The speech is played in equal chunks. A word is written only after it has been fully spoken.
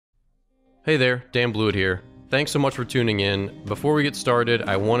Hey there, Dan Blewett here. Thanks so much for tuning in. Before we get started,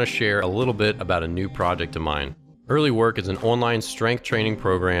 I want to share a little bit about a new project of mine. Early Work is an online strength training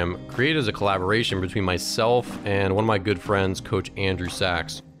program created as a collaboration between myself and one of my good friends, Coach Andrew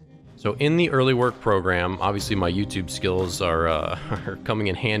Sachs. So in the Early Work program, obviously my YouTube skills are coming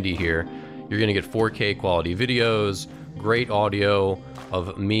in handy here. You're going to get 4K quality videos, great audio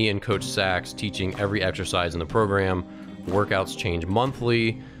of me and Coach Sachs teaching every exercise in the program. Workouts change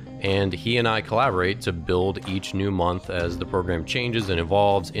monthly, and he and I collaborate to build each new month as the program changes and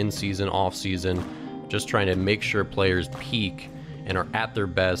evolves, in season, off season, just trying to make sure players peak and are at their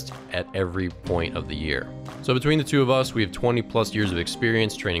best at every point of the year. So between the two of us, we have 20 plus years of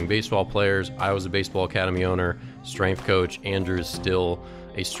experience training baseball players. I was a baseball academy owner, strength coach. Andrew is still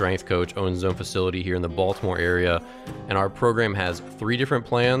a strength coach, owns his own facility here in the Baltimore area. And our program has 3 different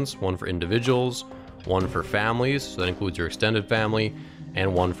plans, one for individuals, one for families, so that includes your extended family,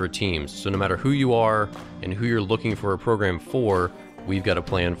 and one for teams. So no matter who you are and who you're looking for a program for, we've got a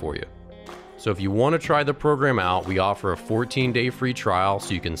plan for you. So if you want to try the program out, we offer a 14-day free trial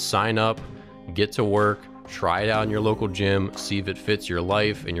so you can sign up, get to work, try it out in your local gym, see if it fits your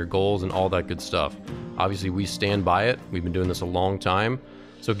life and your goals and all that good stuff. Obviously, we stand by it. We've been doing this a long time.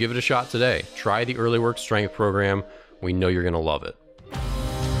 So give it a shot today. Try the Early Work Strength program. We know you're going to love it.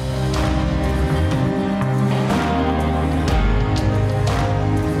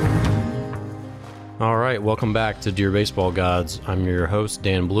 All right, welcome back to Dear Baseball Gods. I'm your host,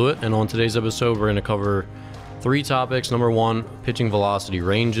 Dan Blewett, and on today's episode, we're going to cover 3 topics. Number 1, pitching velocity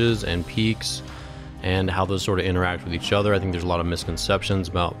ranges and peaks and how those sort of interact with each other. I think there's a lot of misconceptions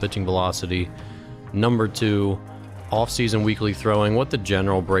about pitching velocity. Number 2, off-season weekly throwing, what the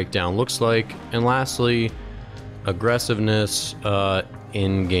general breakdown looks like. And lastly, aggressiveness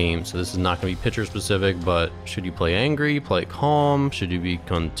in game. So this is not going to be pitcher specific, but should you play angry, play calm? Should you be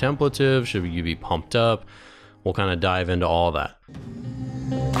contemplative? Should you be pumped up? We'll kind of dive into all that.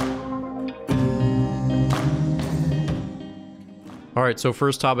 All right, so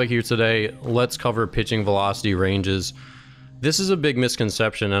first topic here today, let's cover pitching velocity ranges. This is a big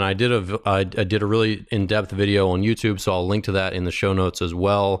misconception, and I did a really in-depth video on YouTube, so I'll link to that in the show notes as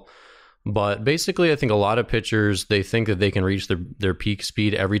well. But basically, I think a lot of pitchers, they think that they can reach their peak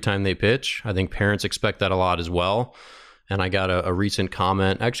speed every time they pitch. I think parents expect that a lot as well. And I got a recent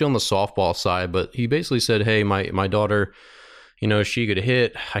comment, actually on the softball side, but he basically said, hey, my daughter, she could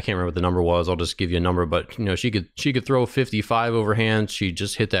hit, I can't remember what the number was, I'll just give you a number, but she could throw 55 overhand. She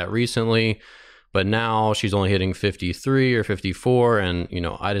just hit that recently, but now she's only hitting 53 or 54, and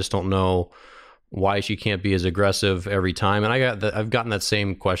I just don't know why she can't be as aggressive every time. And I've gotten that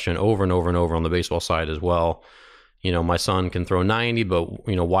same question over and over and over on the baseball side as well. My son can throw 90, but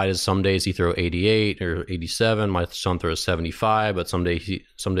why does some days he throw 88 or 87? My son throws 75, but some days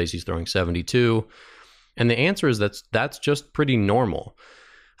he's throwing 72. And the answer is that's just pretty normal.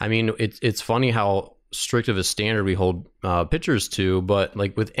 I mean, it's funny how strict of a standard we hold pitchers to, but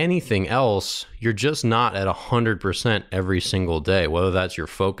like with anything else, you're just not at 100% every single day, whether that's your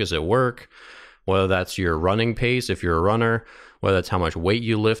focus at work, whether that's your running pace if you're a runner, whether that's how much weight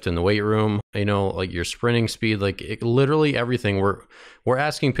you lift in the weight room, like your sprinting speed, literally everything. We're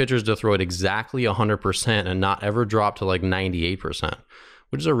asking pitchers to throw it exactly 100% and not ever drop to like 98%,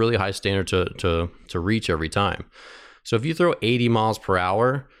 which is a really high standard to reach every time. So if you throw 80 miles per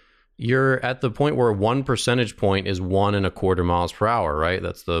hour, you're at the point where 1 percentage point is 1.25 miles per hour, right?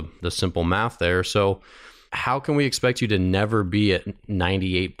 That's the simple math there. So how can we expect you to never be at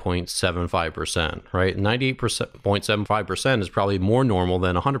 98.75%, right? 98.75% is probably more normal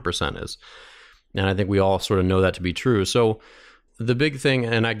than 100% is. And I think we all sort of know that to be true. So the big thing,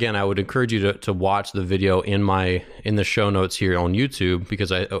 and again, I would encourage you to watch the video in the show notes here on YouTube,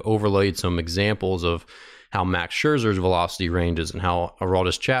 because I overlaid some examples of how Max Scherzer's velocity ranges and how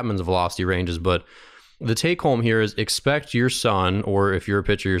Aroldis Chapman's velocity ranges. But the take home here is expect your son, or if you're a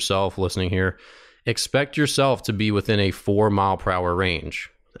pitcher yourself listening here, expect yourself to be within a 4 mile per hour range.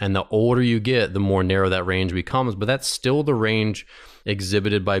 And the older you get, the more narrow that range becomes. But that's still the range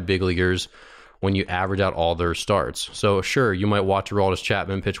exhibited by big leaguers when you average out all their starts. So sure, you might watch Aroldis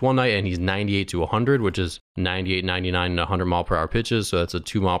Chapman pitch one night and he's 98 to 100, which is 98, 99, and 100 mile per hour pitches. So that's a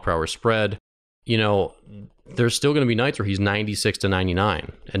 2 mile per hour spread. There's still going to be nights where he's 96 to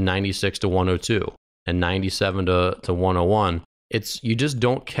 99 and 96 to 102 and 97 to 101. You just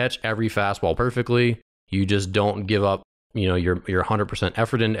don't catch every fastball perfectly. You just don't give up, your 100%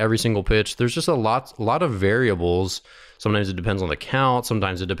 effort in every single pitch. There's just a lot of variables. Sometimes it depends on the count.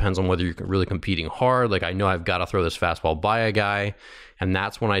 Sometimes it depends on whether you're really competing hard. Like I know I've got to throw this fastball by a guy, and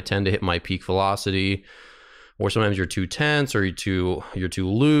that's when I tend to hit my peak velocity. or sometimes you're too tense, or you're too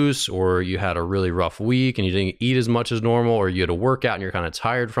loose, or you had a really rough week and you didn't eat as much as normal, or you had a workout and you're kind of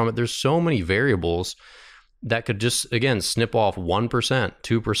tired from it. There's so many variables that could just, again, snip off 1%,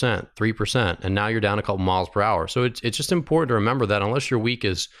 2%, 3%, and now you're down a couple miles per hour. So it's just important to remember that unless your week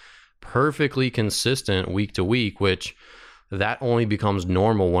is perfectly consistent week to week, which that only becomes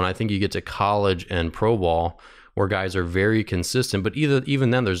normal when I think you get to college and pro ball, where guys are very consistent, but even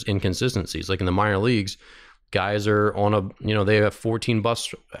then there's inconsistencies. Like in the minor leagues, guys are on they have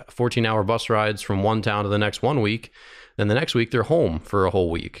 14-hour bus rides from one town to the next one week. Then the next week they're home for a whole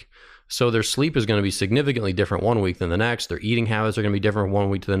week. So their sleep is going to be significantly different one week than the next. Their eating habits are going to be different one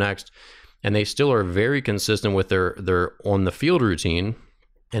week to the next. And they still are very consistent with their on the field routine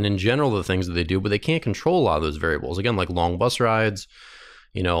and in general the things that they do, but they can't control a lot of those variables. Again, like long bus rides,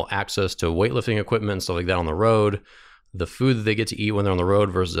 access to weightlifting equipment and stuff like that on the road, the food that they get to eat when they're on the road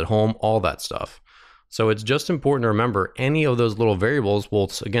versus at home, all that stuff. So it's just important to remember any of those little variables will,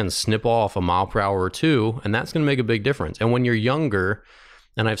 again, snip off a mile per hour or two, and that's going to make a big difference. And when you're younger,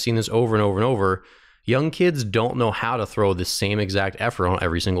 and I've seen this over and over and over, young kids don't know how to throw the same exact effort on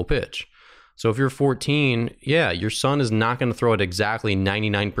every single pitch. So if you're 14, your son is not going to throw it exactly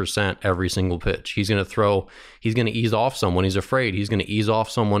 99% every single pitch. He's going to ease off some when he's afraid. He's going to ease off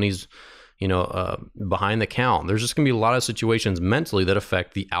some when he's, behind the count. There's just going to be a lot of situations mentally that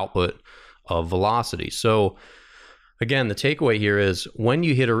affect the output of velocity. So again, the takeaway here is when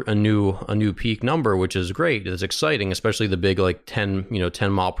you hit a new peak number, which is great, it's exciting, especially the big 10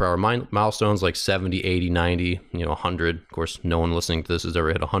 mile per hour milestones like 70, 80, 90, 100. Of course, no one listening to this has ever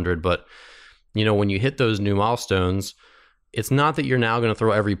hit 100, but when you hit those new milestones, it's not that you're now going to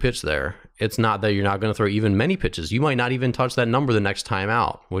throw every pitch there. It's not that you're not going to throw even many pitches. You might not even touch that number the next time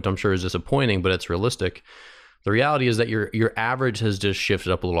out, which I'm sure is disappointing, but it's realistic. The reality is that your average has just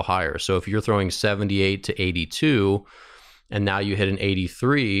shifted up a little higher. So if you're throwing 78 to 82 and now you hit an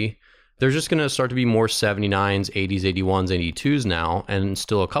 83, there's just going to start to be more 79s, 80s, 81s, 82s now, and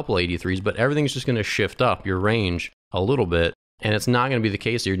still a couple 83s, but everything's just going to shift up your range a little bit. And it's not going to be the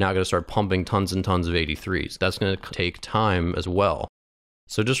case that you're now going to start pumping tons and tons of 83s. That's going to take time as well.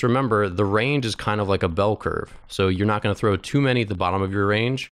 So just remember, the range is kind of like a bell curve. So you're not going to throw too many at the bottom of your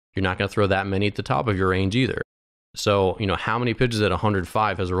range. You're not going to throw that many at the top of your range either. So, how many pitches at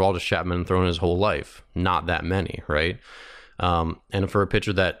 105 has Aroldis Chapman thrown his whole life? Not that many, right? And for a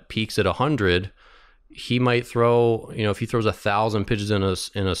pitcher that peaks at 100, he might throw, if he throws 1,000 pitches in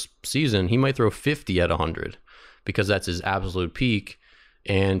a season, he might throw 50 at 100 because that's his absolute peak.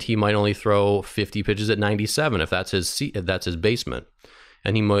 And he might only throw 50 pitches at 97 if that's his basement.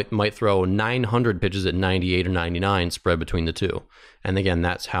 And he might throw 900 pitches at 98 or 99 spread between the two. And again,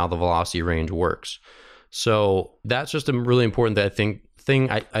 that's how the velocity range works. So that's just a really important I think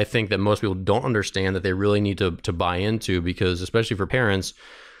that most people don't understand, that they really need to buy into, because especially for parents,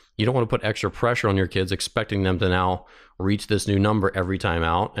 you don't want to put extra pressure on your kids expecting them to now reach this new number every time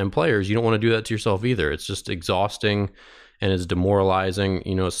out. And players, you don't want to do that to yourself either. It's just exhausting and it's demoralizing.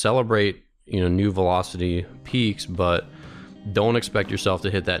 Celebrate new velocity peaks, but don't expect yourself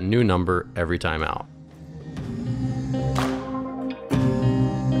to hit that new number every time out.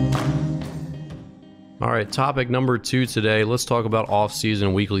 All right, topic number 2 today. Let's talk about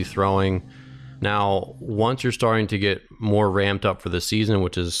off-season weekly throwing. Now, once you're starting to get more ramped up for the season,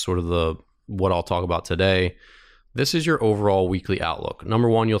 which is sort of what I'll talk about today, this is your overall weekly outlook. Number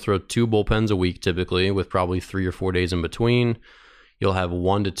 1, you'll throw 2 bullpens a week typically, with probably 3 or 4 days in between. You'll have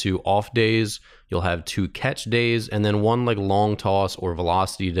 1 to 2 off days. You'll have 2 catch days, and then 1 long toss or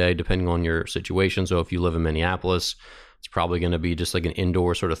velocity day, depending on your situation. So if you live in Minneapolis, it's probably going to be just like an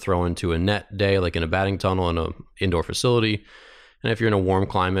indoor sort of throw into a net day, like in a batting tunnel in an indoor facility. And if you're in a warm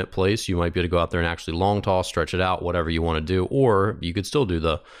climate place, you might be able to go out there and actually long toss, stretch it out, whatever you want to do. Or you could still do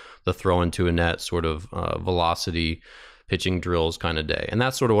the throw into a net sort of velocity pitching drills kind of day. And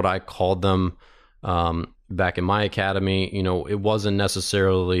that's sort of what I called them back in my academy. It wasn't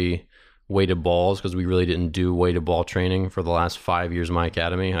necessarily weighted balls, because we really didn't do weighted ball training for the last 5 years of my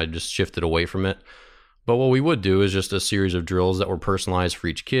academy. I just shifted away from it. But what we would do is just a series of drills that were personalized for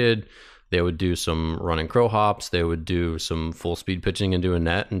each kid. They would do some running crow hops. They would do some full speed pitching into a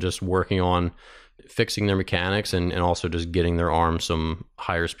net, and just working on fixing their mechanics and also just getting their arms some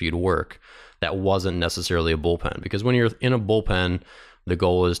higher speed work. That wasn't necessarily a bullpen, because when you're in a bullpen, the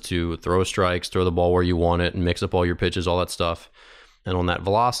goal is to throw strikes, throw the ball where you want it, and mix up all your pitches, all that stuff. And on that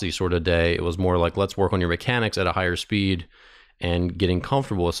velocity sort of day, it was more like, let's work on your mechanics at a higher speed and getting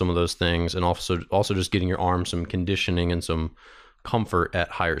comfortable with some of those things, and also just getting your arm some conditioning and some comfort at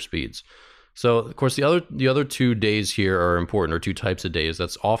higher speeds. So of course the other 2 days here are important, or two types of days.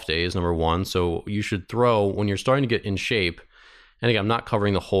 That's off days, number one. So you should throw when you're starting to get in shape. And again, I'm not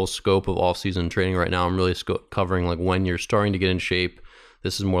covering the whole scope of off-season training right now. I'm really covering like when you're starting to get in shape.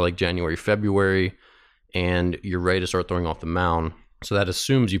 This is more like January, February, and you're ready to start throwing off the mound. So that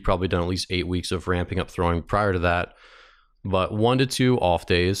assumes you've probably done at least 8 weeks of ramping up throwing prior to that. But 1 to 2 off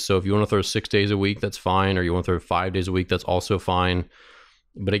days. So if you want to throw 6 days a week, that's fine. Or you want to throw 5 days a week, that's also fine.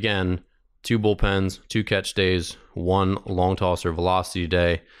 But again, 2 bullpens, 2 catch days, 1 long toss or velocity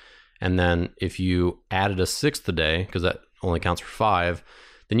day. And then if you added a 6th day, because that only counts for 5,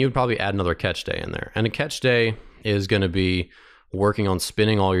 then you would probably add another catch day in there. And a catch day is going to be working on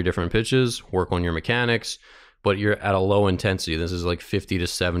spinning all your different pitches, work on your mechanics, but you're at a low intensity. This is like 50 to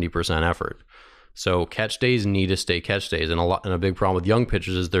 70% effort. So catch days need to stay catch days. And a big problem with young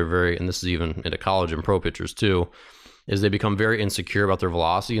pitchers is they're very, and this is even into college and pro pitchers too, is they become very insecure about their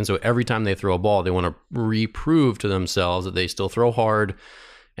velocity. And so every time they throw a ball, they want to reprove to themselves that they still throw hard.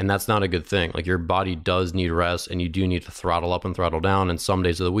 And that's not a good thing. Like, your body does need rest, and you do need to throttle up and throttle down. And some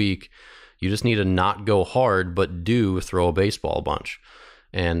days of the week, you just need to not go hard, but do throw a baseball a bunch.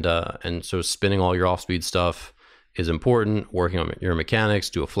 And so spinning all your off-speed stuff is important. Working on your mechanics,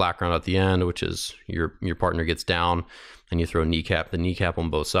 do a flat ground at the end, which is your partner gets down and you throw the kneecap on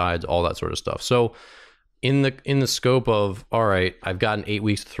both sides, all that sort of stuff. So in the scope of, all right, I've gotten 8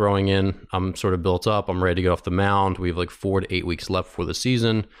 weeks throwing in, I'm sort of built up, I'm ready to get off the mound. We have like 4 to 8 weeks left for the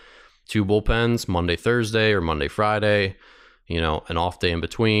season. 2 bullpens, Monday, Thursday, or Monday, Friday, an off day in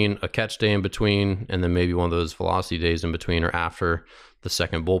between, a catch day in between, and then maybe one of those velocity days in between or after the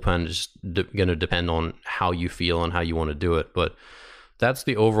second bullpen. Is going to depend on how you feel and how you want to do it. But that's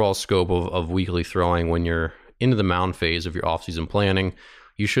the overall scope of weekly throwing when you're into the mound phase of your offseason planning.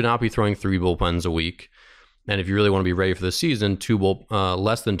 You should not be throwing 3 bullpens a week. And if you really want to be ready for the season,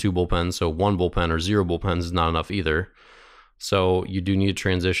 less than 2 bullpens, so 1 bullpen or 0 bullpens is not enough either. So you do need a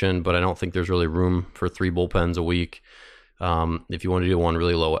transition, but I don't think there's really room for 3 bullpens a week. If you want to do one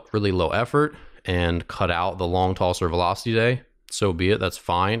really low effort and cut out the long toss or velocity day, so be it. That's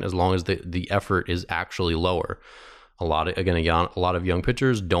fine, as long as the effort is actually lower. A lot of young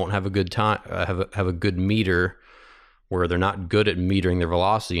pitchers don't have a good time, have a good meter, where they're not good at metering their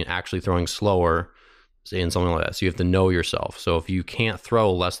velocity and actually throwing slower, say, in something like that. So you have to know yourself. So if you can't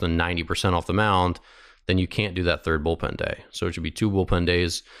throw less than 90% off the mound, then you can't do that 3rd bullpen day. So it should be 2 bullpen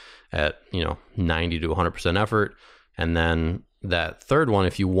days at 90 to 100% effort. And then that 3rd one,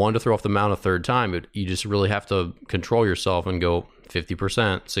 if you want to throw off the mound a 3rd time, you just really have to control yourself and go 50%,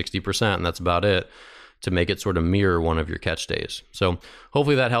 60%, and that's about it, to make it sort of mirror one of your catch days. So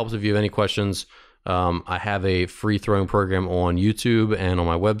hopefully that helps. If you have any questions, I have a free throwing program on YouTube and on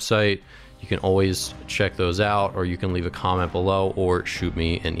my website. You can always check those out, or you can leave a comment below or shoot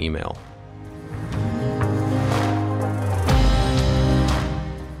me an email.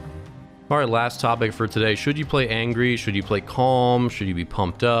 All right, last topic for today. Should you play angry? Should you play calm? Should you be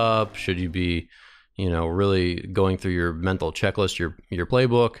pumped up? Should you be, really going through your mental checklist, your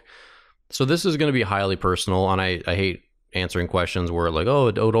playbook? So this is going to be highly personal, and I hate answering questions where like, oh,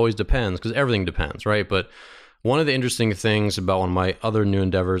 it always depends, because everything depends, right? But one of the interesting things about one of my other new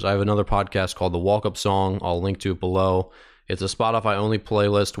endeavors, I have another podcast called The Walk-Up Song. I'll link to it below. It's a Spotify-only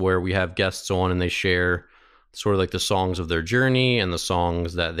playlist where we have guests on and they share sort of like the songs of their journey and the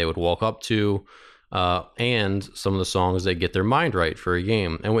songs that they would walk up to, and some of the songs that get their mind right for a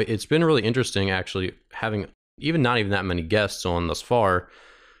game. And it's been really interesting, actually, having not even that many guests on thus far,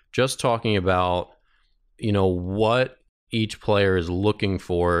 just talking about, what each player is looking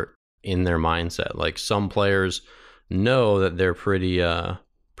for in their mindset. Like, some players know that they're pretty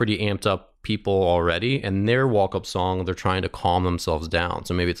amped up people already, and their walk-up song, they're trying to calm themselves down.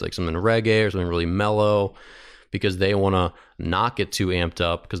 So maybe it's like something reggae or something really mellow, because they want to not get too amped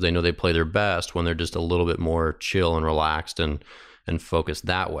up, because they know they play their best when they're just a little bit more chill and relaxed and focused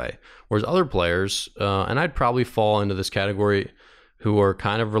that way. Whereas other players, and I'd probably fall into this category, who are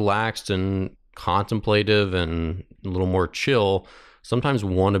kind of relaxed and contemplative and a little more chill, sometimes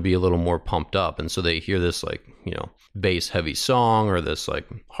want to be a little more pumped up. And so they hear this like, bass heavy song or this like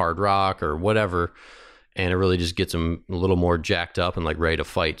hard rock or whatever, and it really just gets them a little more jacked up and like ready to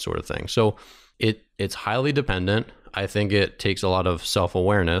fight, sort of thing. So it's highly dependent. I think it takes a lot of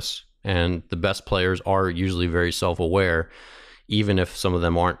self-awareness, and the best players are usually very self-aware, even if some of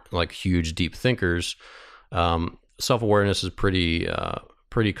them aren't like huge deep thinkers. Self-awareness is pretty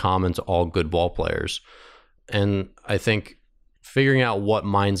common to all good ball players. And I think figuring out what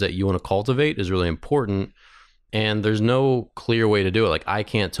mindset you want to cultivate is really important. And there's no clear way to do it. Like, I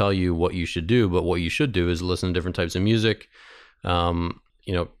can't tell you what you should do, but what you should do is listen to different types of music,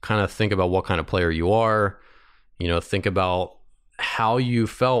 kind of think about what kind of player you are. Think about how you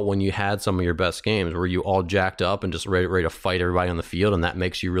felt when you had some of your best games. Were you all jacked up and just ready to fight everybody on the field, and that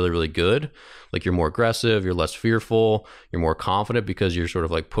makes you really, really good? Like, you're more aggressive, you're less fearful, you're more confident because you're sort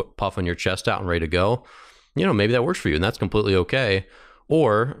of like puffing your chest out and ready to go. Maybe that works for you, and that's completely okay.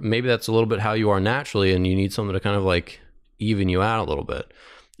 Or maybe that's a little bit how you are naturally, and you need something to kind of like even you out a little bit.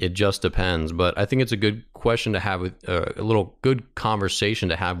 It just depends. But I think it's a good question to have, with a little good conversation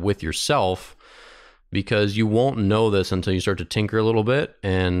to have with yourself, because you won't know this until you start to tinker a little bit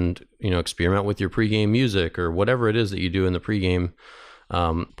and, experiment with your pregame music or whatever it is that you do in the pregame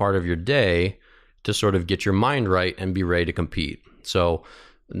part of your day to sort of get your mind right and be ready to compete. So,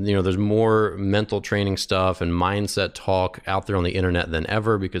 there's more mental training stuff and mindset talk out there on the internet than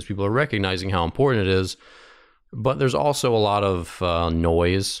ever, because people are recognizing how important it is. But there's also a lot of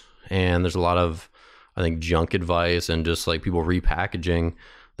noise, and there's a lot of, I think, junk advice, and just like people repackaging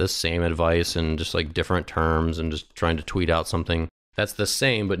the same advice and just like different terms, and just trying to tweet out something that's the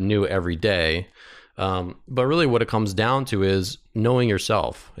same but new every day. But really what it comes down to is knowing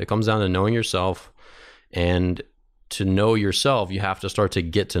yourself. It comes down to knowing yourself, and to know yourself, you have to start to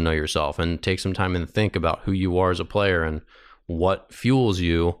get to know yourself and take some time and think about who you are as a player and what fuels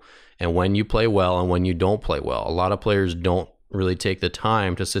you, and when you play well and when you don't play well. A lot of players don't really take the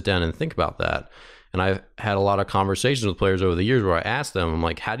time to sit down and think about that. And I've had a lot of conversations with players over the years where I ask them, I'm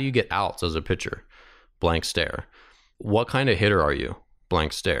like, how do you get outs as a pitcher? Blank stare. What kind of hitter are you?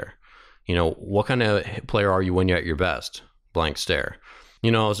 Blank stare. What kind of player are you when you're at your best? Blank stare.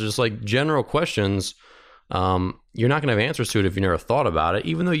 It's just like general questions. You're not going to have answers to it if you never thought about it,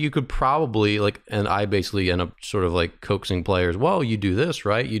 even though you could probably, and I basically end up sort of like coaxing players. Well, you do this,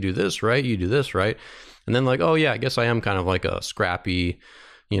 right? You do this, right? You do this, right? And then like, oh yeah, I guess I am kind of like a scrappy,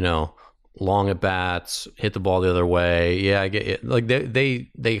 long at bats, hit the ball the other way. Yeah, I get it. Like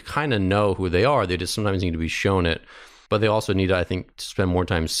they kind of know who they are. They just sometimes need to be shown it, but they also need, I think, to spend more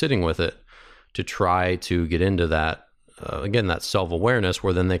time sitting with it to try to get into that, again, that self-awareness,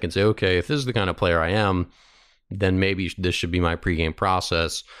 where then they can say, okay, if this is the kind of player I am, then maybe this should be my pregame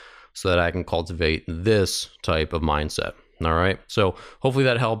process so that I can cultivate this type of mindset. All right. So hopefully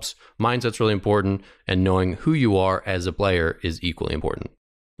that helps. Mindset's really important, and knowing who you are as a player is equally important.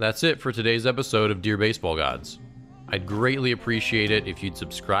 That's it for today's episode of Dear Baseball Gods. I'd greatly appreciate it if you'd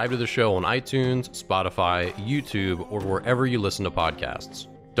subscribe to the show on iTunes, Spotify, YouTube, or wherever you listen to podcasts.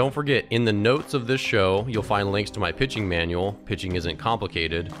 Don't forget, in the notes of this show, you'll find links to my pitching manual, Pitching Isn't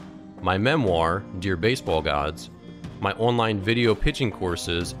Complicated, my memoir, Dear Baseball Gods, my online video pitching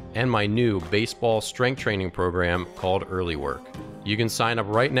courses, and my new baseball strength training program called Early Work. You can sign up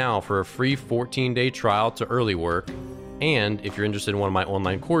right now for a free 14-day trial to Early Work. And if you're interested in one of my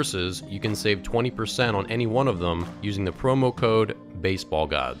online courses, you can save 20% on any one of them using the promo code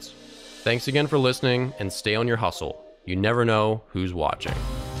BaseballGods. Thanks again for listening, and stay on your hustle. You never know who's watching.